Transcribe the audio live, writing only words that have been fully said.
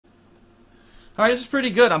Alright, this is pretty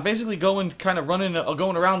good. I'm basically going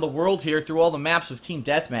around the world here through all the maps with Team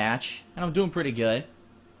Deathmatch. And I'm doing pretty good.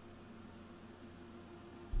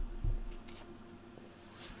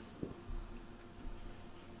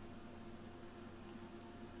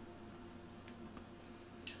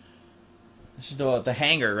 This is the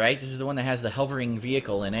hangar, right? This is the one that has the hovering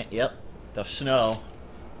vehicle in it. Yep. The snow.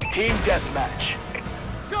 Team Deathmatch.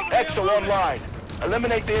 Exo online.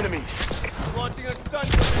 Eliminate the enemies. Launching a stun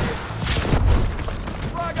grenade.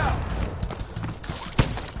 Frag out.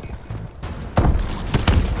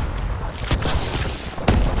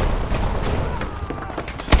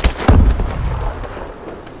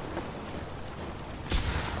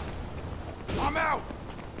 I'm out.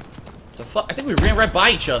 The fuck? I think we ran right by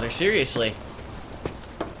each other. Seriously.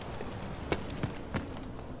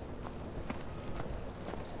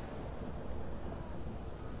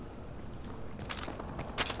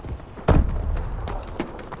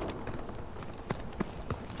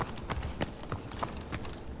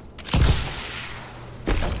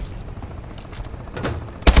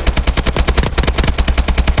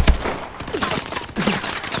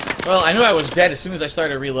 Well, I knew I was dead as soon as I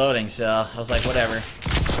started reloading, so I was like, whatever.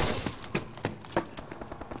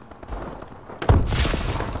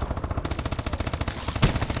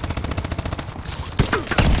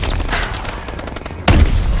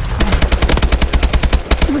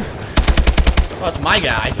 Oh, it's my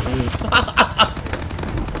guy.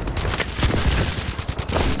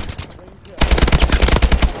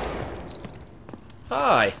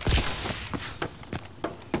 Hi.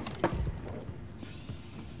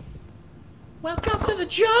 Welcome to the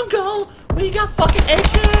jungle. We got fucking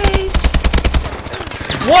AKs.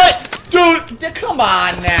 What? Dude, come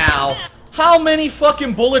on now. How many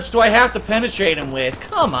fucking bullets do I have to penetrate him with?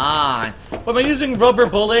 Come on. Am I using rubber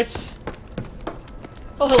bullets?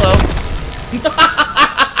 Oh, hello.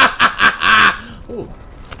 Ooh.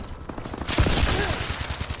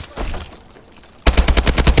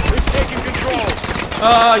 We've taken control.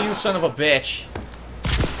 Oh, you son of a bitch.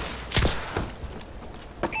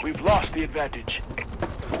 We've lost the advantage.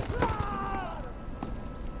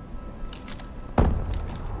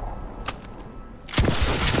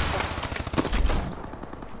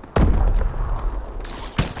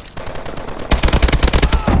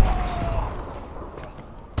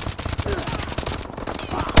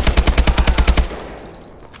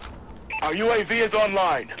 Our UAV is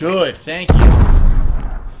online. Good, thank you.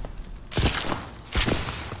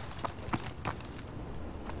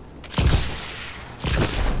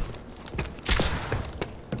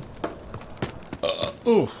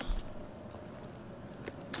 Ooh.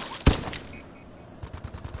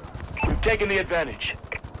 We've taken the advantage.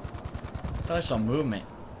 I thought I saw movement.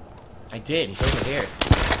 I did, he's over here.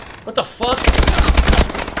 What the fuck?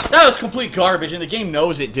 That was complete garbage and the game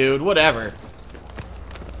knows it, dude. Whatever.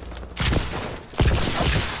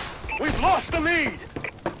 We've lost the lead.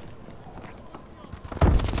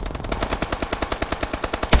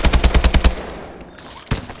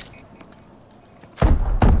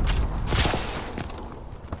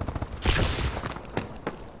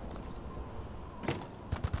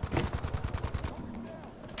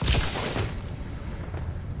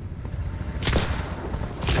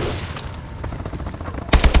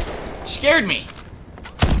 Scared me.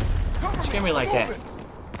 Scared me like that.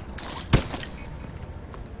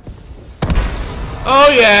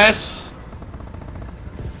 Oh yes.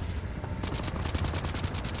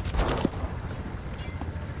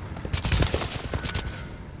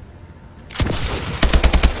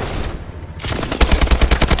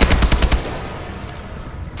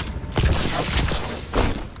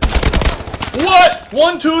 What?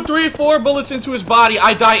 1, 2, 3, 4 bullets into his body.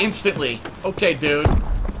 I die instantly. Okay, dude.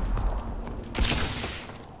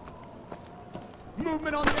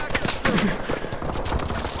 Movement on the access.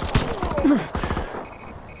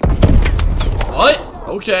 What?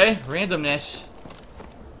 Okay. Randomness.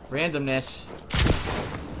 Randomness.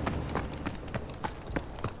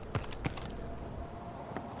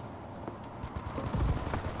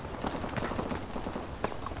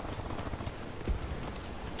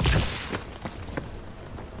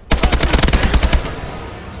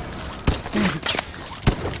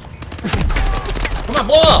 Come on,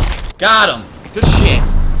 blow up! Got him. Good shit.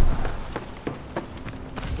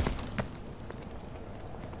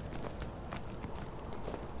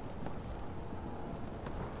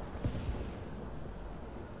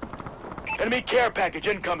 Enemy care package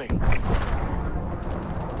incoming.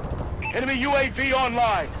 Enemy UAV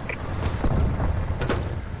online.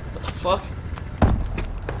 What the fuck?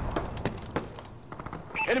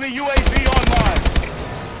 Enemy UAV online.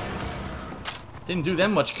 Didn't do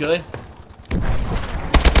them much good.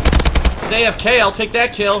 He's AFK, I'll take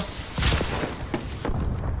that kill.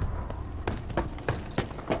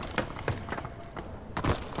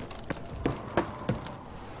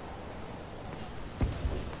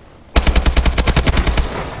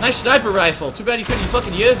 Nice sniper rifle. Too bad you couldn't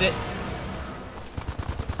fucking use it.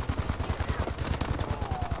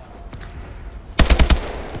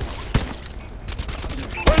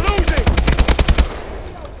 We're losing!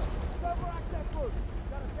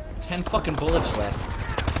 10 fucking bullets left.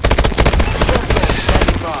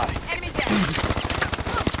 Standing by. Enemy down.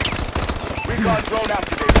 Recon drone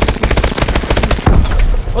activated.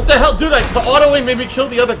 What the hell, dude? The auto aim made me kill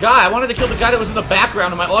the other guy. I wanted to kill the guy that was in the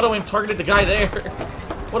background, and my auto aim targeted the guy there.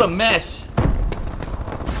 What a mess.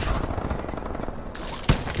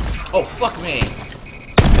 Oh, fuck me.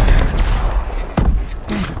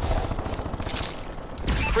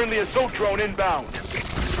 Friendly assault drone inbound.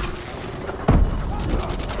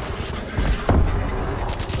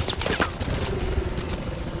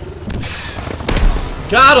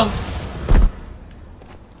 Got him.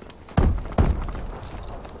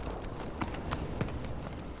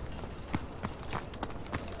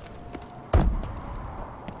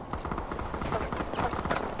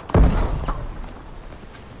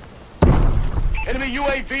 Enemy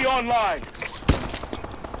UAV online.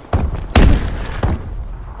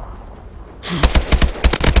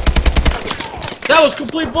 That was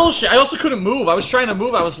complete bullshit. I also couldn't move. I was trying to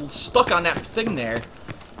move. I was stuck on that thing there.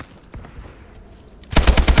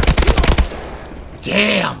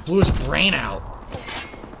 Damn, blew his brain out.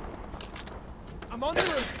 I'm on the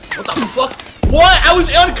roof. What the fuck? What? I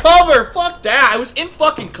was on cover. Fuck that. I was in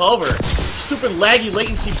fucking cover. Stupid laggy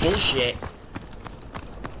latency bullshit.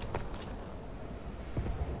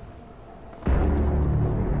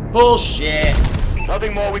 Bullshit.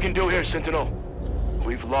 Nothing more we can do here, Sentinel.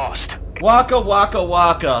 We've lost. Waka waka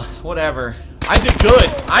waka. Whatever. I did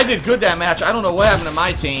good. I did good that match. I don't know what happened to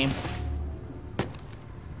my team.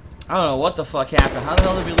 I don't know what the fuck happened. How the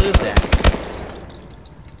hell did we lose that?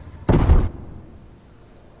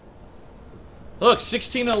 Look,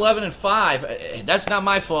 16 and 11 and 5. That's not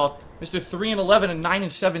my fault. Mr. 3 and 11 and 9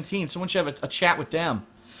 and 17. Someone should have a chat with them.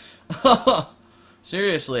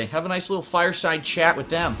 Seriously, have a nice little fireside chat with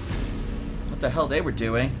them. What the hell they were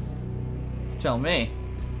doing? Tell me.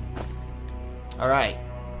 Alright.